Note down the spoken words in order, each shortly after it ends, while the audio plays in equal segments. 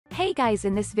Hey guys,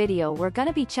 in this video we're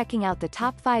gonna be checking out the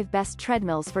top 5 best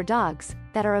treadmills for dogs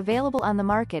that are available on the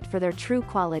market for their true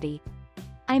quality.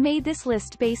 I made this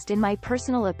list based in my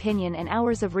personal opinion and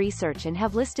hours of research and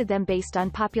have listed them based on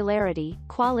popularity,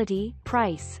 quality,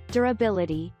 price,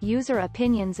 durability, user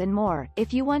opinions and more.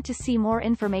 If you want to see more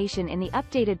information in the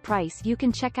updated price, you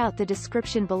can check out the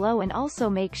description below and also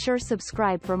make sure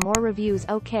subscribe for more reviews.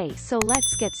 Okay, so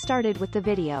let's get started with the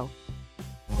video.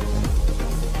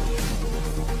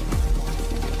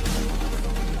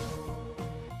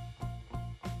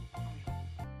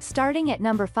 Starting at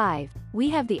number 5, we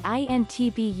have the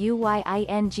INTBUYING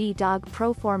Dog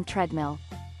Proform Treadmill.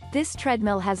 This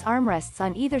treadmill has armrests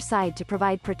on either side to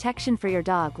provide protection for your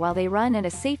dog while they run and a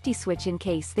safety switch in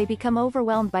case they become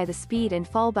overwhelmed by the speed and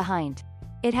fall behind.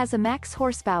 It has a max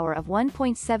horsepower of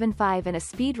 1.75 and a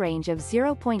speed range of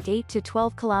 0.8 to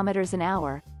 12 km an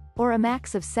hour, or a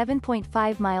max of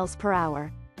 7.5 miles per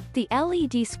hour. The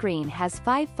LED screen has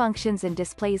 5 functions and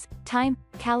displays time,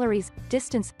 calories,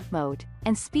 distance, mode,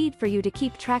 and speed for you to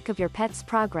keep track of your pet's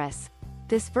progress.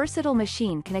 This versatile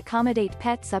machine can accommodate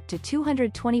pets up to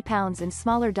 220 pounds and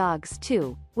smaller dogs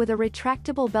too, with a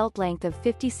retractable belt length of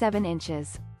 57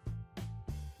 inches.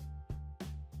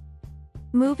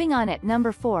 Moving on at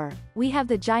number 4, we have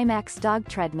the GYMAX Dog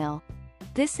Treadmill.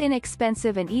 This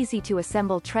inexpensive and easy to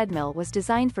assemble treadmill was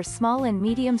designed for small and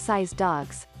medium-sized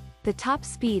dogs. The top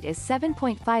speed is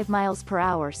 7.5 miles per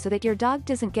hour so that your dog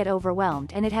doesn't get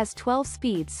overwhelmed, and it has 12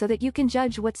 speeds so that you can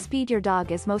judge what speed your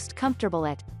dog is most comfortable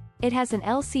at. It has an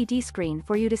LCD screen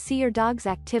for you to see your dog's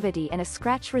activity and a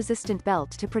scratch-resistant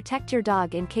belt to protect your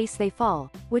dog in case they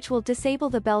fall, which will disable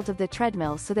the belt of the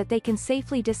treadmill so that they can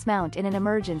safely dismount in an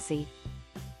emergency.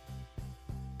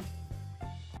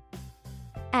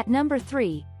 At number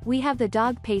 3, we have the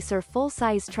dogPACER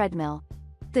full-size treadmill.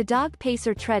 The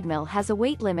dogPACER treadmill has a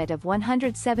weight limit of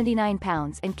 179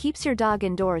 pounds and keeps your dog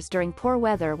indoors during poor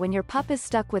weather when your pup is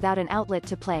stuck without an outlet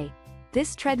to play.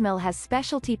 This treadmill has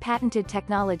specialty patented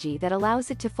technology that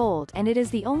allows it to fold, and it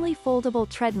is the only foldable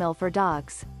treadmill for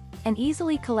dogs. An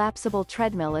easily collapsible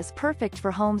treadmill is perfect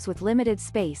for homes with limited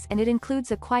space, and it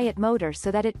includes a quiet motor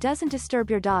so that it doesn't disturb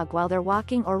your dog while they're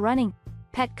walking or running.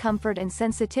 Pet comfort and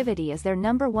sensitivity is their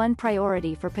 #1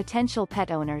 priority for potential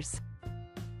pet owners.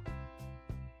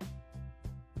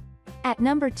 At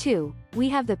number 2, we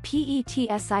have the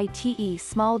PETSITE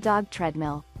Small Dog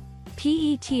Treadmill.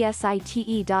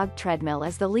 PETSITE Dog Treadmill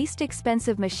is the least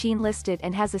expensive machine listed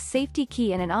and has a safety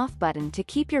key and an off button to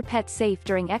keep your pet safe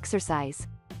during exercise.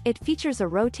 It features a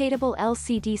rotatable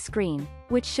LCD screen,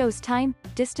 which shows time,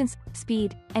 distance,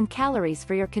 speed, and calories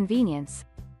for your convenience.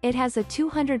 It has a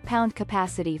 200-pound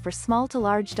capacity for small to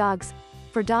large dogs.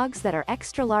 For dogs that are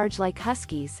extra large like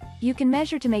huskies, you can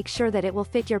measure to make sure that it will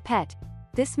fit your pet.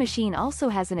 This machine also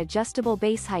has an adjustable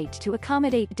base height to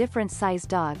accommodate different sized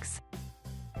dogs.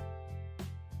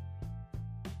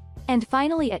 And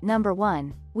finally at number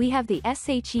 1, we have the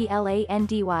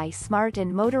SHELANDY Smart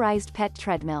and Motorized Pet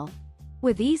Treadmill.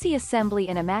 With easy assembly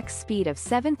and a max speed of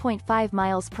 7.5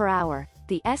 miles per hour,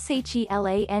 the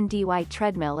SHELANDY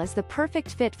treadmill is the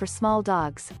perfect fit for small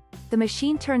dogs. The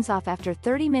machine turns off after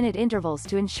 30-minute intervals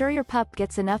to ensure your pup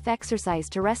gets enough exercise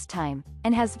to rest time,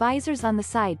 and has visors on the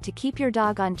side to keep your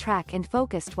dog on track and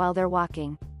focused while they're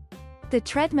walking. The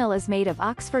treadmill is made of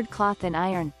Oxford cloth and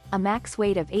iron, a max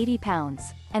weight of 80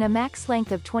 pounds, and a max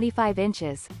length of 25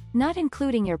 inches, not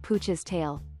including your pooch's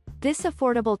tail. This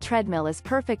affordable treadmill is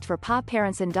perfect for paw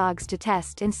parents and dogs to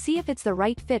test and see if it's the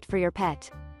right fit for your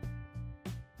pet.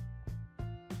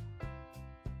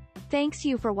 Thanks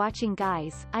you for watching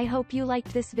guys. I hope you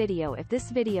liked this video. If this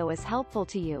video is helpful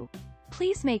to you,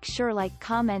 please make sure like,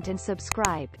 comment and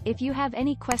subscribe. If you have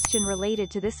any question related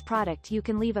to this product, you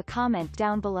can leave a comment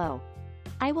down below.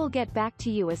 I will get back to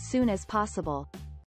you as soon as possible.